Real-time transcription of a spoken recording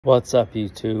What's up,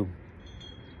 YouTube?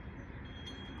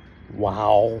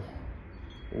 Wow.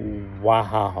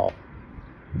 Wow.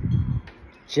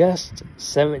 Just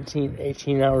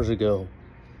 18 hours ago,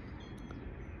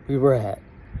 we were at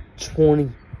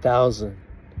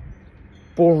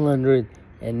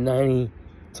 20,490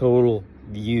 total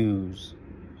views.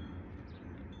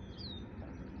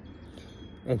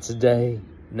 And today,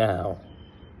 now,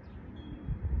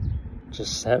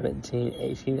 just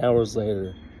 18 hours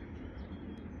later,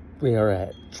 we are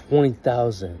at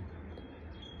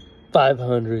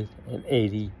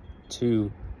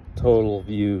 20,582 total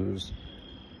views.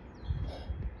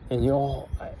 And y'all,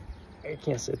 I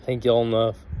can't say thank y'all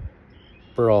enough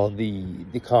for all the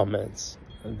comments,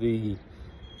 the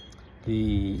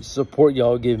support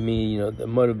y'all give me, the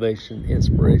motivation,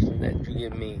 inspiration that you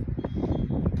give me.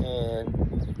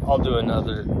 And I'll do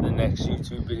the next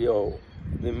YouTube video,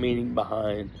 the meaning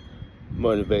behind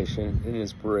motivation and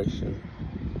inspiration.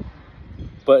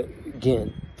 But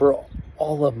again, for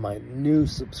all of my new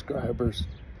subscribers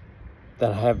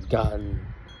that I have gotten,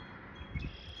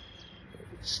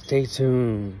 stay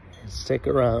tuned and stick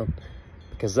around,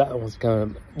 because that one's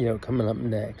coming up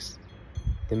next.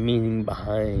 The meaning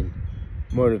behind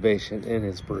motivation and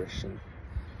inspiration.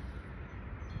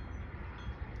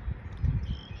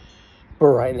 But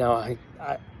right now,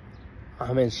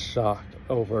 I'm in shock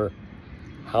over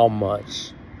how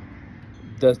much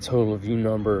the total view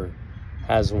number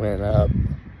has went up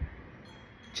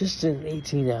just in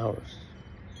 18 hours.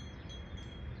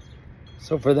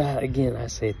 So for that, again, I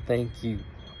say thank you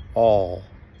all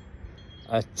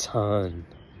a ton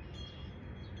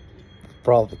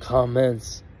for all the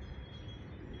comments,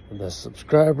 the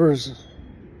subscribers,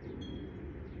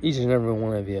 each and every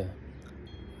one of you.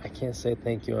 I can't say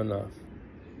thank you enough.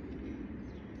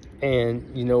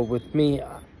 And with me,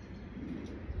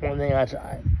 one thing I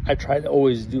try to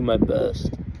always do my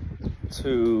best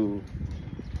to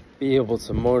be able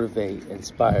to motivate,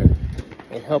 inspire,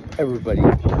 and help everybody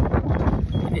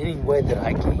in any way that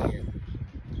I can.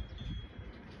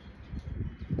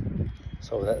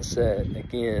 So with that said,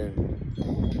 again,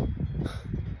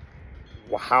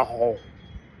 wow,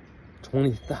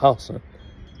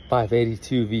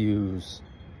 20,582 views.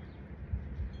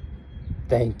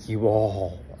 Thank you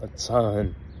all a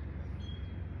ton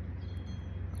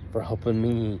for helping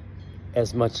me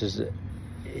as much as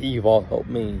you've all helped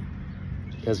me.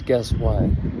 Because guess what?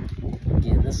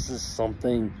 Again, this is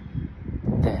something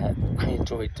that I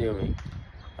enjoy doing.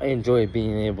 I enjoy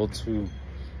being able to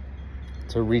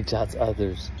reach out to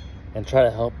others and try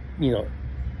to help,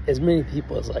 as many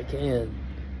people as I can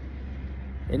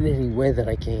in any way that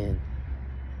I can.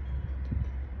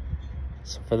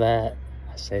 So for that,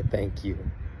 I say thank you.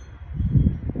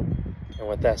 And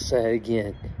with that said,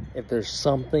 again, if there's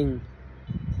something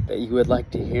that you would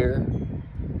like to hear,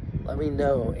 let me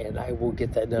know and I will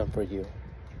get that done for you.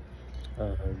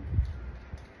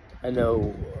 I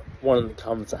know one of the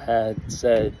comments I had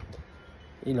said,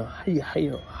 ask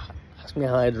me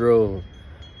how I drove,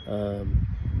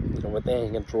 with the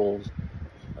hand controls.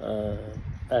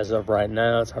 As of right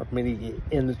now, it's hard for me to get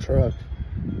in the truck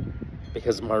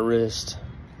because my wrist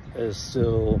is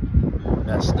still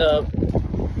messed up.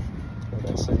 And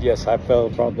I said, yes, I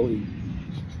fell probably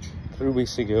 3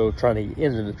 weeks ago trying to get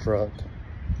into the truck.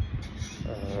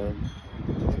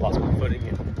 Lost my footing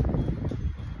and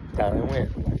down I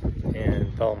went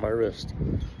and fell on my wrist,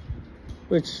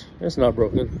 which it's not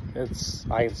broken.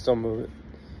 I can still move it,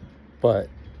 but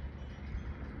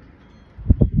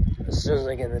as soon as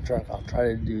I get in the truck, I'll try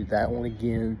to do that one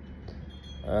again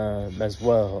as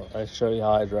well. I show you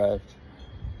how I drive.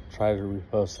 Try to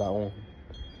repost that one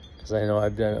because I know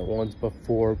I've done it once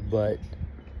before, but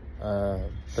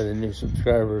for the new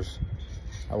subscribers,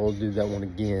 I will do that one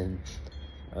again.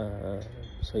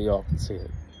 So y'all can see it.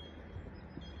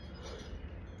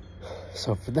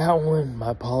 So for that one, my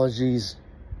apologies,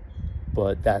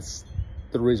 but that's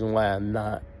the reason why I'm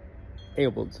not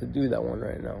able to do that one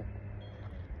right now.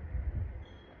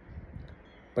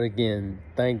 But again,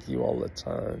 thank you all the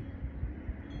time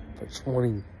for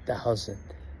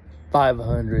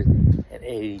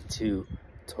 20,582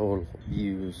 total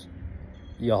views.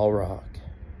 Y'all rock.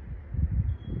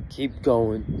 Keep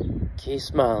going, keep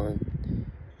smiling,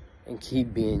 and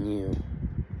keep being you.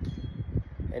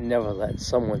 And never let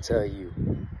someone tell you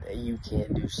that you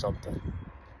can't do something,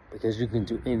 because you can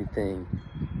do anything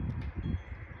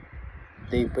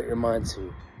that you put your mind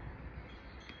to.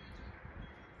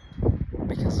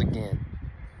 Because again,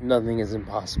 nothing is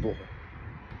impossible.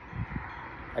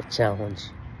 A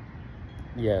challenge,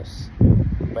 yes,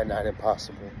 but not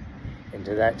impossible. And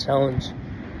to that challenge,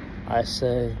 I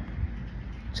say,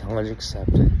 challenge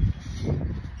accepted.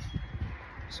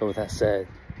 So with that said,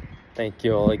 thank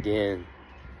you all again.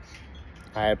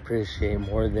 I appreciate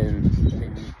more than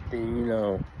you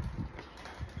know.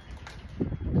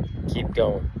 Keep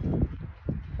going.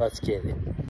 Let's get it.